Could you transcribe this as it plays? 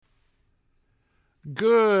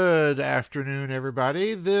Good afternoon,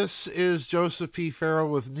 everybody. This is Joseph P.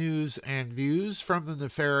 Farrell with news and views from the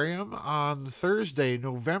Nefarium on Thursday,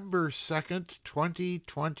 November 2nd,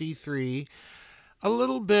 2023. A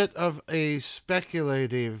little bit of a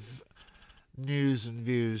speculative news and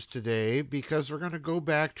views today because we're going to go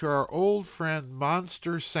back to our old friend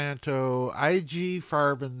Monster Santo, IG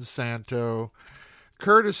Farben Santo,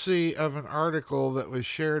 courtesy of an article that was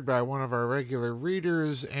shared by one of our regular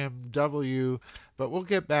readers, MW, but we'll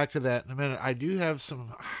get back to that in a minute. I do have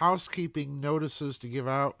some housekeeping notices to give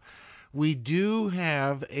out. We do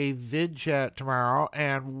have a vid chat tomorrow,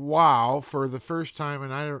 and wow, for the first time,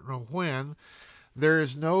 and I don't know when, there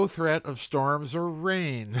is no threat of storms or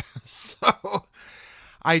rain. So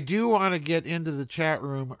I do want to get into the chat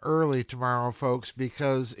room early tomorrow, folks,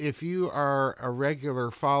 because if you are a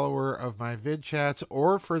regular follower of my vid chats,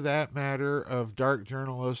 or for that matter, of Dark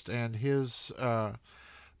Journalist and his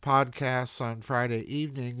podcasts on Friday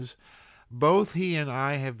evenings, both he and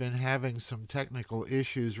I have been having some technical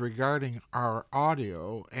issues regarding our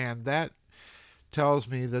audio, and that tells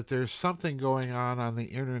me that there's something going on the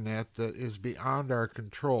internet that is beyond our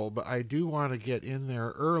control. But I do want to get in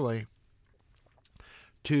there early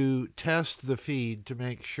to test the feed to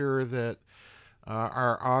make sure that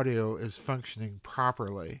our audio is functioning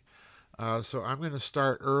properly. So I'm going to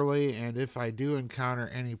start early, and if I do encounter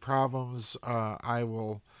any problems, I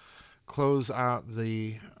will close out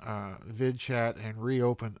the vid chat and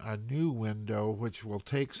reopen a new window, which will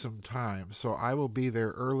take some time. So I will be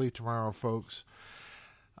there early tomorrow, folks.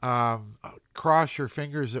 Cross your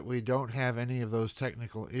fingers that we don't have any of those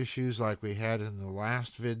technical issues like we had in the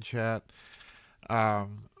last vid chat.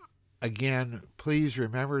 Again, please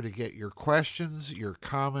remember to get your questions, your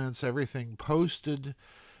comments, everything posted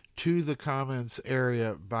to the comments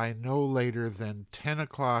area by no later than 10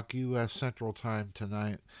 o'clock U.S. Central Time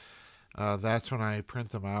tonight. That's when I print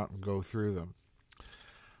them out and go through them.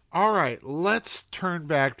 All right, let's turn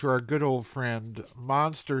back to our good old friend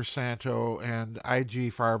Monster Santo and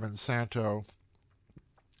IG Farben Santo,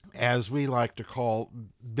 as we like to call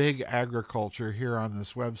big agriculture here on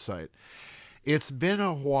this website. It's been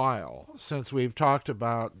a while since we've talked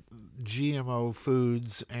about GMO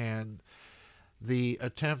foods and the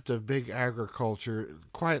attempt of big agriculture,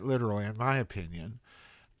 quite literally, in my opinion,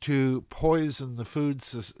 to poison the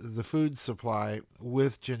food supply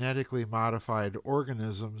with genetically modified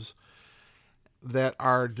organisms that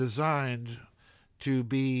are designed to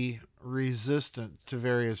be resistant to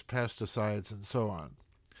various pesticides and so on.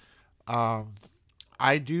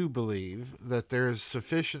 I do believe that there is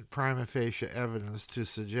sufficient prima facie evidence to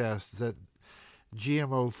suggest that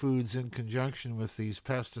GMO foods in conjunction with these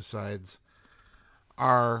pesticides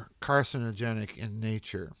are carcinogenic in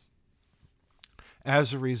nature.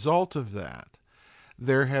 As a result of that,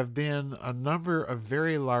 there have been a number of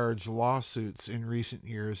very large lawsuits in recent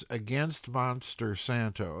years against Monster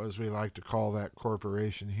Santo, as we like to call that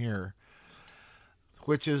corporation here,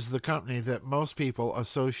 which is the company that most people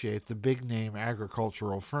associate, the big name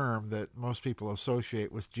agricultural firm that most people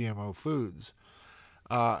associate with GMO foods.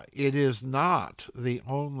 It is not the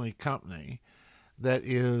only company that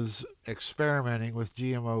is experimenting with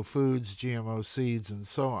GMO foods, GMO seeds, and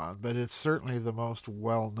so on, but it's certainly the most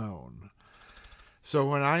well known. So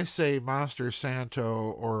when I say Monster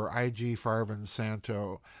Santo or IG Farben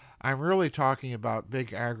Santo, I'm really talking about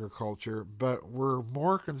big agriculture, but we're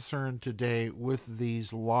more concerned today with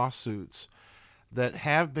these lawsuits that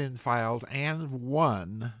have been filed and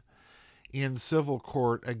won in civil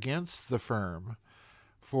court against the firm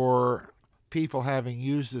for people having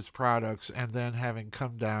used its products and then having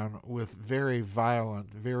come down with very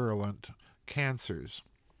violent, virulent cancers.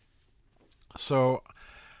 So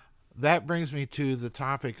that brings me to the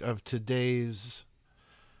topic of today's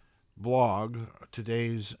blog,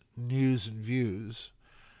 today's news and views,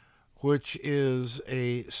 which is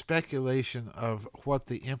a speculation of what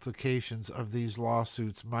the implications of these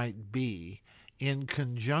lawsuits might be in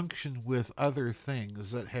conjunction with other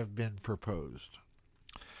things that have been proposed.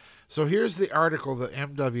 So here's the article that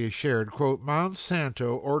MW shared. Quote,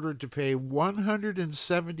 Monsanto ordered to pay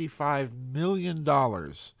 $175 million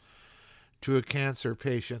to a cancer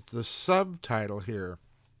patient. The subtitle here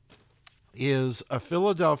is a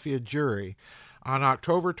Philadelphia jury on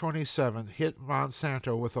October 27th hit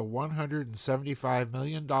Monsanto with a $175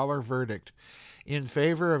 million verdict in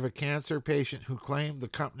favor of a cancer patient who claimed the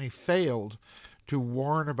company failed to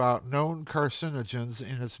warn about known carcinogens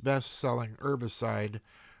in its best-selling herbicide,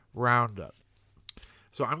 Roundup.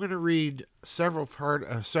 So I'm going to read several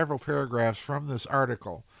paragraphs from this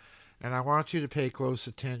article, and I want you to pay close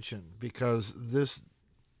attention because this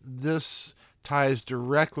ties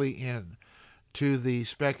directly in to the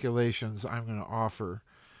speculations I'm going to offer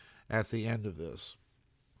at the end of this.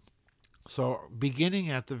 So, beginning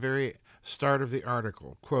at the very start of the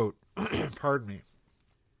article, quote, pardon me,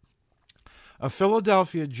 a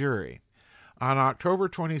Philadelphia jury on October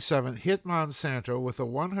 27th hit Monsanto with a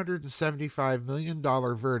 $175 million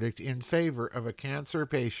verdict in favor of a cancer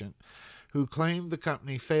patient who claimed the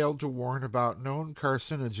company failed to warn about known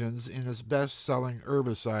carcinogens in its best-selling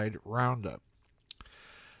herbicide, Roundup.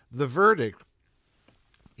 The verdict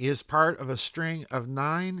is part of a string of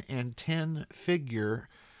 9 and 10-figure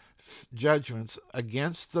judgments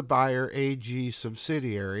against the Bayer AG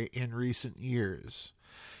subsidiary in recent years,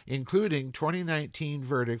 including 2019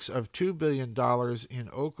 verdicts of $2 billion in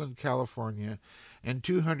Oakland, California, and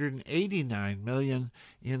 $289 million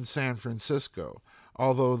in San Francisco,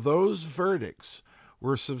 although those verdicts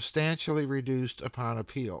were substantially reduced upon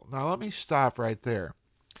appeal. Now let me stop right there.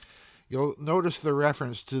 You'll notice the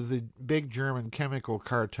reference to the big German chemical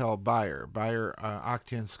cartel Bayer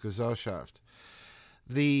Aktiengesellschaft.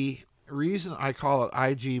 The reason I call it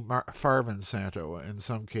IG Farbensanto in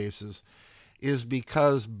some cases is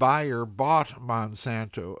because Bayer bought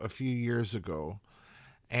Monsanto a few years ago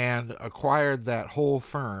and acquired that whole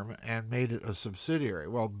firm and made it a subsidiary.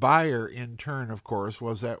 Well, Bayer, in turn, of course,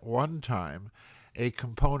 was at one time a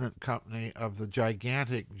component company of the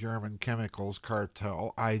gigantic German chemicals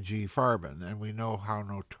cartel IG Farben, and we know how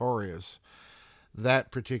notorious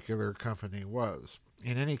that particular company was.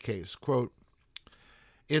 In any case, quote,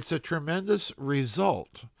 "It's a tremendous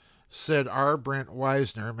result," said R. Brent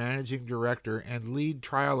Weisner, managing director and lead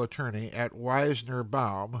trial attorney at Weisner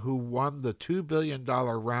Baum, who won the $2 billion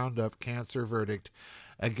Roundup cancer verdict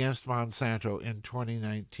against Monsanto in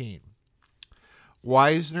 2019.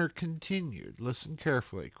 Weisner continued, listen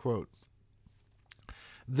carefully, quote,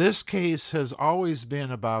 "This case has always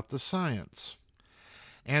been about the science,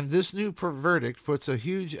 and this new verdict puts a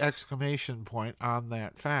huge exclamation point on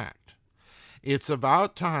that fact. It's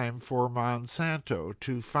about time for Monsanto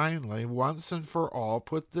to finally, once and for all,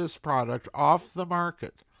 put this product off the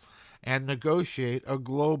market and negotiate a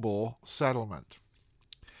global settlement.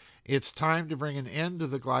 It's time to bring an end to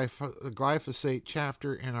the glyphosate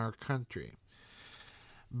chapter in our country."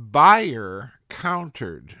 Bayer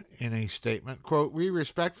countered in a statement, quote, "We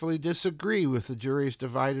respectfully disagree with the jury's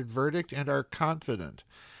divided verdict and are confident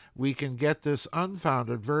we can get this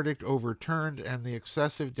unfounded verdict overturned and the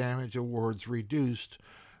excessive damage awards reduced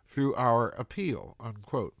through our appeal,"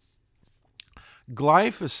 unquote.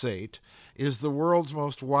 Glyphosate is the world's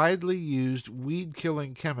most widely used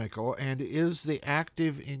weed-killing chemical and is the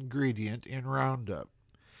active ingredient in Roundup.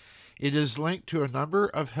 It is linked to a number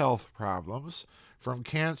of health problems, from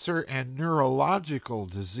cancer and neurological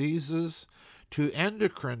diseases to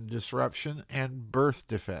endocrine disruption and birth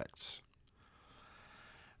defects.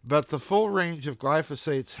 But the full range of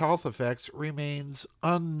glyphosate's health effects remains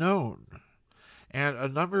unknown, and a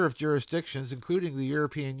number of jurisdictions, including the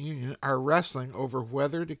European Union, are wrestling over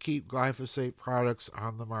whether to keep glyphosate products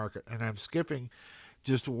on the market. And I'm skipping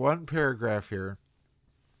just one paragraph here.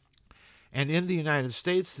 And in the United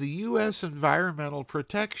States, the U.S. Environmental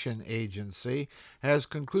Protection Agency has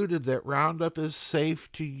concluded that Roundup is safe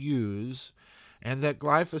to use and that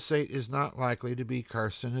glyphosate is not likely to be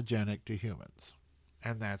carcinogenic to humans.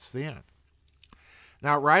 And that's the end.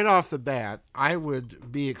 Now, right off the bat, I would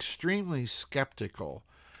be extremely skeptical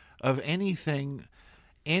of anything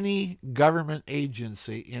any government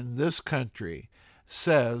agency in this country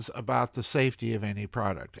says about the safety of any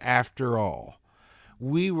product. After all,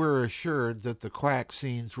 we were assured that the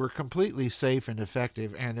quaxines were completely safe and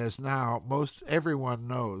effective, and as now most everyone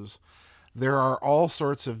knows, there are all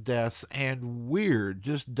sorts of deaths and weird,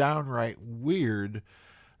 just downright weird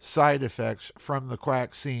side effects from the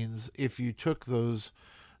quaxines if you took those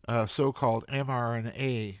so-called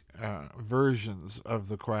mRNA versions of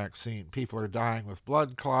the quaxine. People are dying with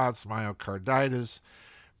blood clots, myocarditis.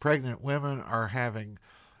 Pregnant women are having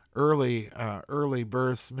early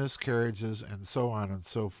births, miscarriages, and so on and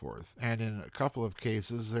so forth. And in a couple of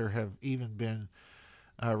cases, there have even been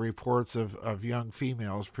reports of young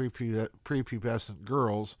females, prepubescent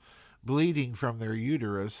girls, bleeding from their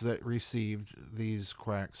uterus that received these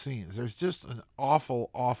quaxines. There's just an awful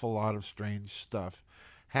lot of strange stuff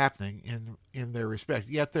happening in their respect,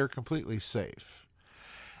 yet they're completely safe.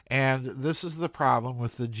 And this is the problem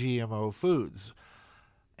with the GMO foods.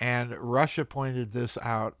 And Russia pointed this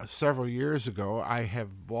out several years ago. I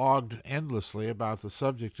have blogged endlessly about the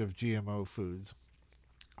subject of GMO foods.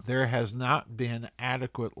 There has not been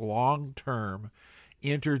adequate long-term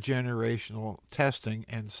intergenerational testing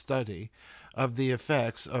and study of the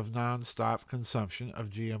effects of nonstop consumption of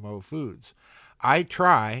GMO foods. I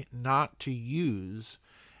try not to use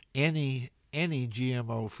any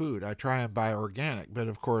GMO food. I try and buy organic, but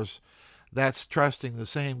of course that's trusting the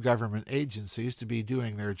same government agencies to be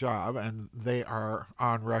doing their job, and they are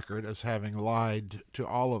on record as having lied to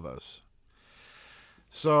all of us.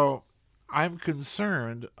 So I'm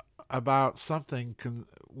concerned about something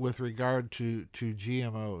with regard to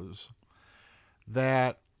GMOs,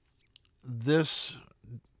 that this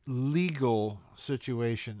legal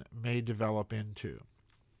situation may develop into.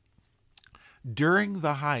 During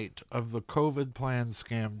the height of the COVID plan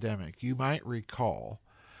scamdemic, you might recall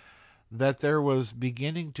that there was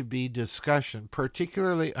beginning to be discussion,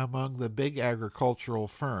 particularly among the big agricultural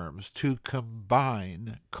firms, to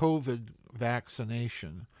combine COVID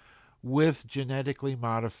vaccination with genetically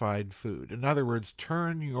modified food. In other words,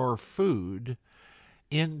 turn your food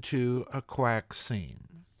into a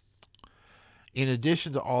quacksine, in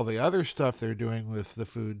addition to all the other stuff they're doing with the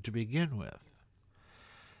food to begin with.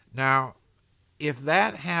 Now, if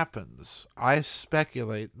that happens, I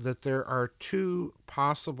speculate that there are two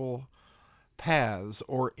possible paths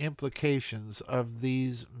or implications of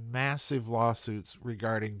these massive lawsuits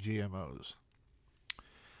regarding GMOs.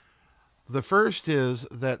 The first is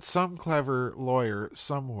that some clever lawyer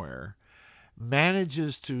somewhere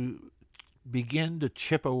manages to begin to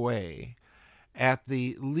chip away at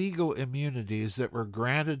the legal immunities that were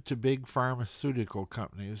granted to big pharmaceutical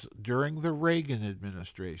companies during the Reagan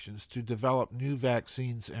administrations to develop new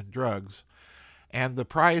vaccines and drugs, and the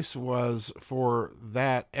price was for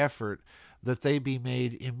that effort that they be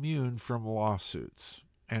made immune from lawsuits.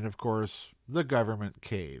 And of course, the government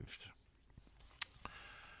caved.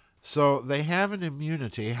 So they have an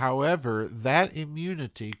immunity. However, that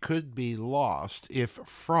immunity could be lost if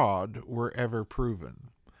fraud were ever proven.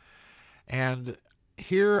 And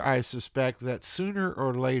here I suspect that sooner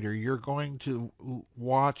or later you're going to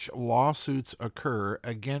watch lawsuits occur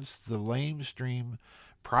against the lamestream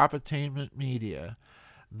propaganda media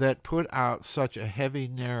that put out such a heavy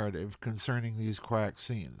narrative concerning these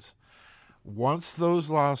quacksines. Once those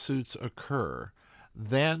lawsuits occur,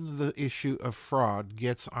 then the issue of fraud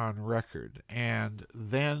gets on record, and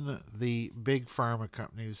then the big pharma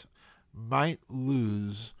companies might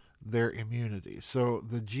lose their immunity. So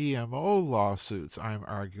the GMO lawsuits, I'm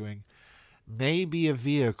arguing, may be a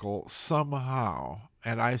vehicle somehow,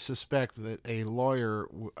 and I suspect that a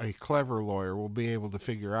clever lawyer, will be able to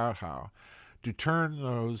figure out how to turn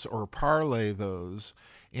those or parlay those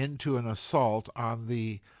into an assault on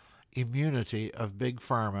the immunity of big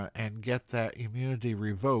pharma and get that immunity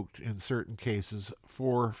revoked in certain cases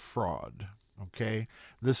for fraud. Okay?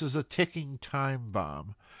 This is a ticking time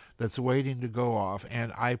bomb that's waiting to go off,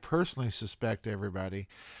 and I personally suspect, everybody,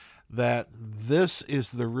 that this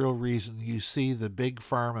is the real reason you see the big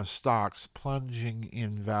pharma stocks plunging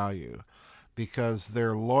in value, because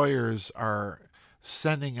their lawyers are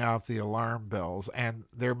sending out the alarm bells, and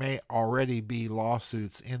there may already be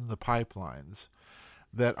lawsuits in the pipelines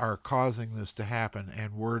that are causing this to happen,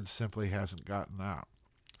 and word simply hasn't gotten out.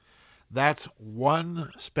 That's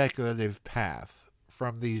one speculative path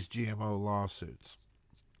from these GMO lawsuits.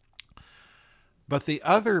 But the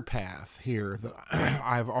other path here that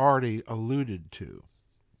I've already alluded to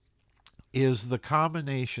is the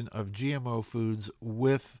combination of GMO foods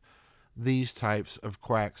with these types of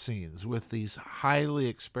quacksines, with these highly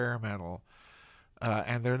experimental,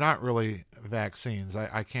 and they're not really vaccines.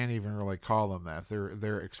 I can't even really call them that.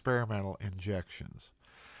 They're experimental injections.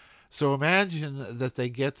 So imagine that they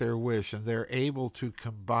get their wish and they're able to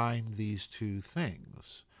combine these two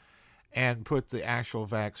things and put the actual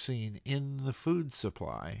vaccine in the food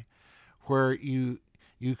supply, where you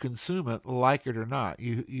consume it, like it or not.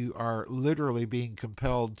 You are literally being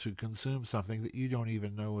compelled to consume something that you don't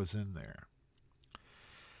even know is in there.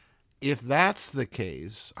 If that's the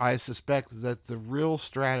case, I suspect that the real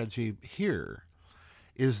strategy here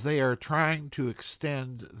is they are trying to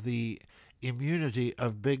extend the immunity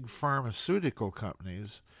of big pharmaceutical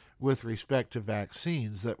companies with respect to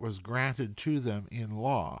vaccines that was granted to them in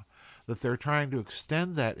law, that they're trying to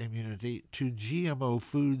extend that immunity to GMO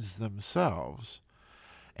foods themselves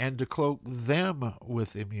and to cloak them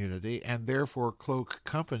with immunity, and therefore cloak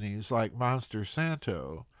companies like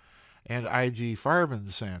Monsanto and IG Farben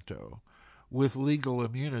Santo with legal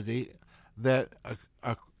immunity that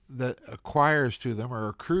acquires to them or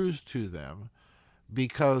accrues to them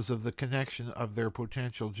because of the connection of their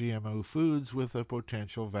potential GMO foods with a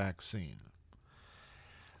potential vaccine.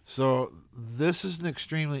 So this is an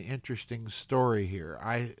extremely interesting story here.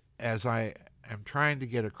 As I am trying to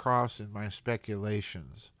get across in my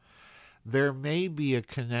speculations, there may be a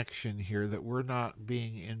connection here that we're not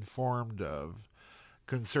being informed of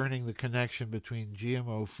concerning the connection between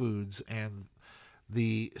GMO foods and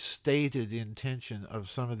the stated intention of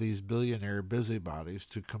some of these billionaire busybodies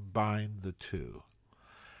to combine the two.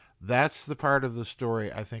 That's the part of the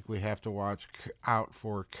story I think we have to watch out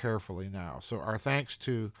for carefully now. So our thanks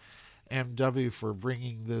to MW for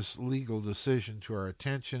bringing this legal decision to our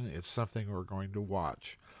attention. It's something we're going to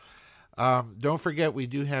watch. Don't forget, we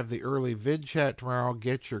do have the early vid chat tomorrow.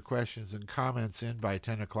 Get your questions and comments in by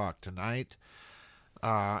 10 o'clock tonight.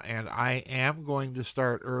 And I am going to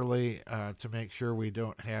start early to make sure we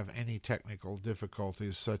don't have any technical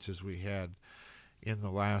difficulties such as we had in the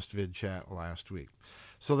last vid chat last week.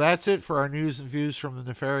 So that's it for our news and views from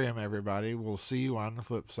the Nefarium, everybody. We'll see you on the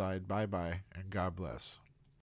flip side. Bye-bye, and God bless.